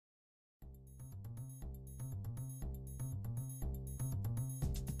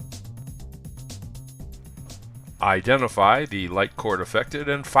Identify the light cord affected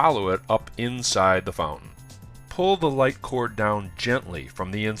and follow it up inside the fountain. Pull the light cord down gently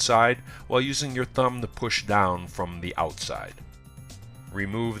from the inside while using your thumb to push down from the outside.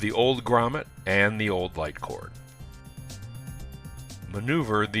 Remove the old grommet and the old light cord.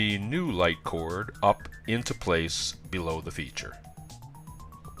 Maneuver the new light cord up into place below the feature.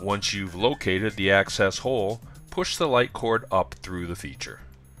 Once you've located the access hole, push the light cord up through the feature.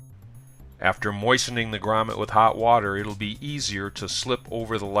 After moistening the grommet with hot water, it'll be easier to slip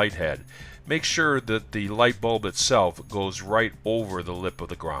over the light head. Make sure that the light bulb itself goes right over the lip of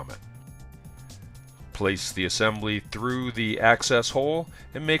the grommet. Place the assembly through the access hole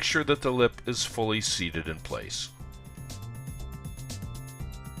and make sure that the lip is fully seated in place.